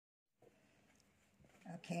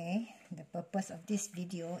Okay, the purpose of this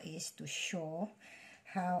video is to show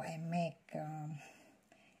how I make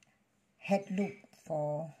head loop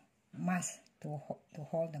for mask to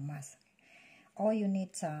hold the mask. All you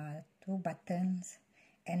need are 2 buttons,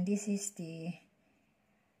 and this is the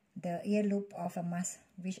ear loop of a mask,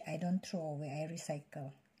 which I don't throw away, I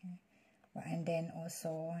recycle. Okay. And then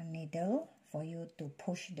also a needle for you to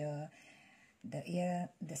push the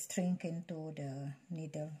string into the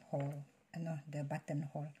needle hole, no, the button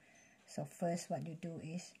hole. So first what you do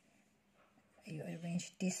is you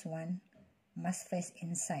arrange this one must face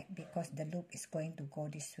inside, because the loop is going to go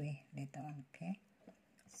this way later on. Okay,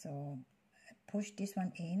 so push this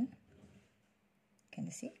one in. Can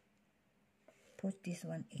you see? Push this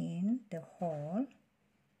one in the hole.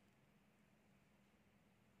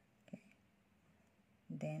 Okay,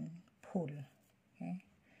 then pull. Okay,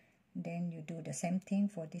 then you do the same thing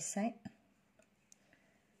for this side.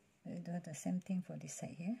 You do the same thing for this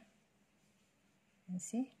side here. And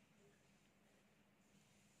see,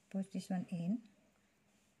 push this one in.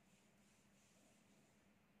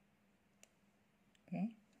 Okay,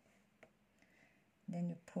 then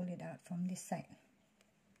you pull it out from this side.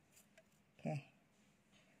 Okay,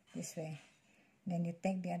 this way. Then you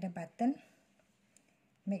take the other button,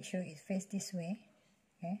 make sure it faces this way.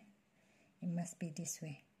 Okay, it must be this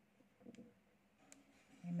way.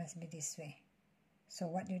 It must be this way. So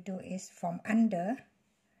what you do is, from under,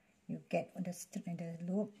 you get the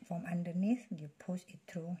loop from underneath, you push it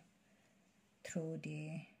through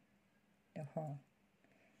the hole.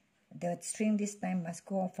 The string this time must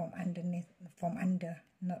go from underneath, from under,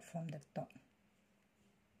 not from the top.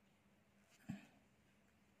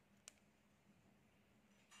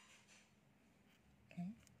 Okay.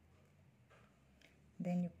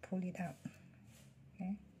 Then you pull it out.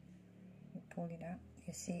 Okay. You pull it out.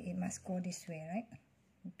 You see, it must go this way, right?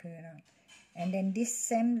 You pull it out. And then this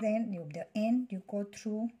same, then the end you go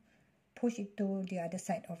through, push it to the other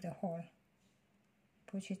side of the hole.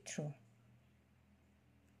 Push it through.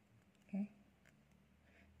 Okay.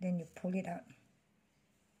 Then you pull it out.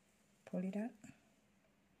 Pull it out.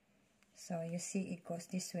 So you see it goes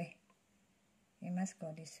this way. It must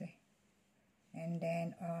go this way. And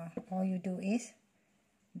then all you do is,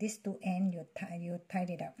 these 2 ends you tie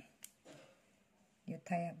it up. You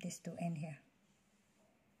tie up these 2 ends here.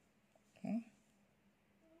 Okay.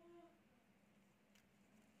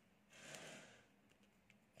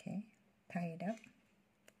 Okay, tie it up.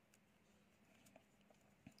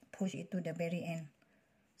 Push it to the very end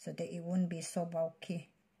so that it won't be so bulky.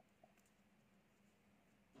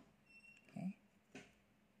 Okay.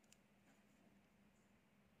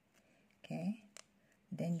 Okay.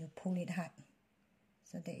 Then you pull it hard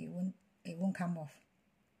so that it won't come off.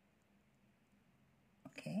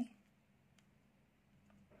 Okay.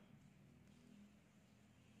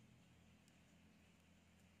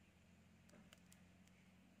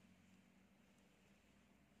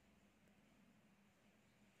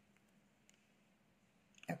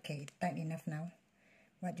 Okay, tight enough now.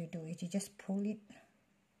 What you do is you just pull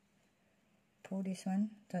this one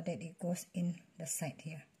so that it goes in the side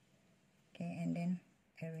here. Okay, and then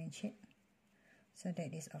arrange it so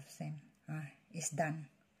that it's off same. It's done.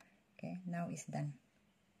 Okay, now it's done.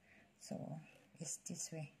 So it's this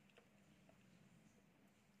way.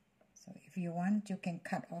 So if you want, you can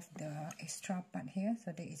cut off the extra part here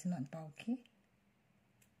so that it's not bulky.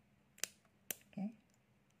 Okay.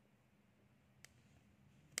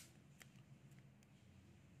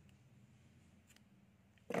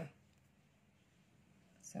 Okay.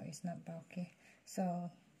 So it's not bulky. So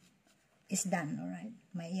it's done, alright.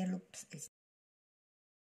 My ear loops is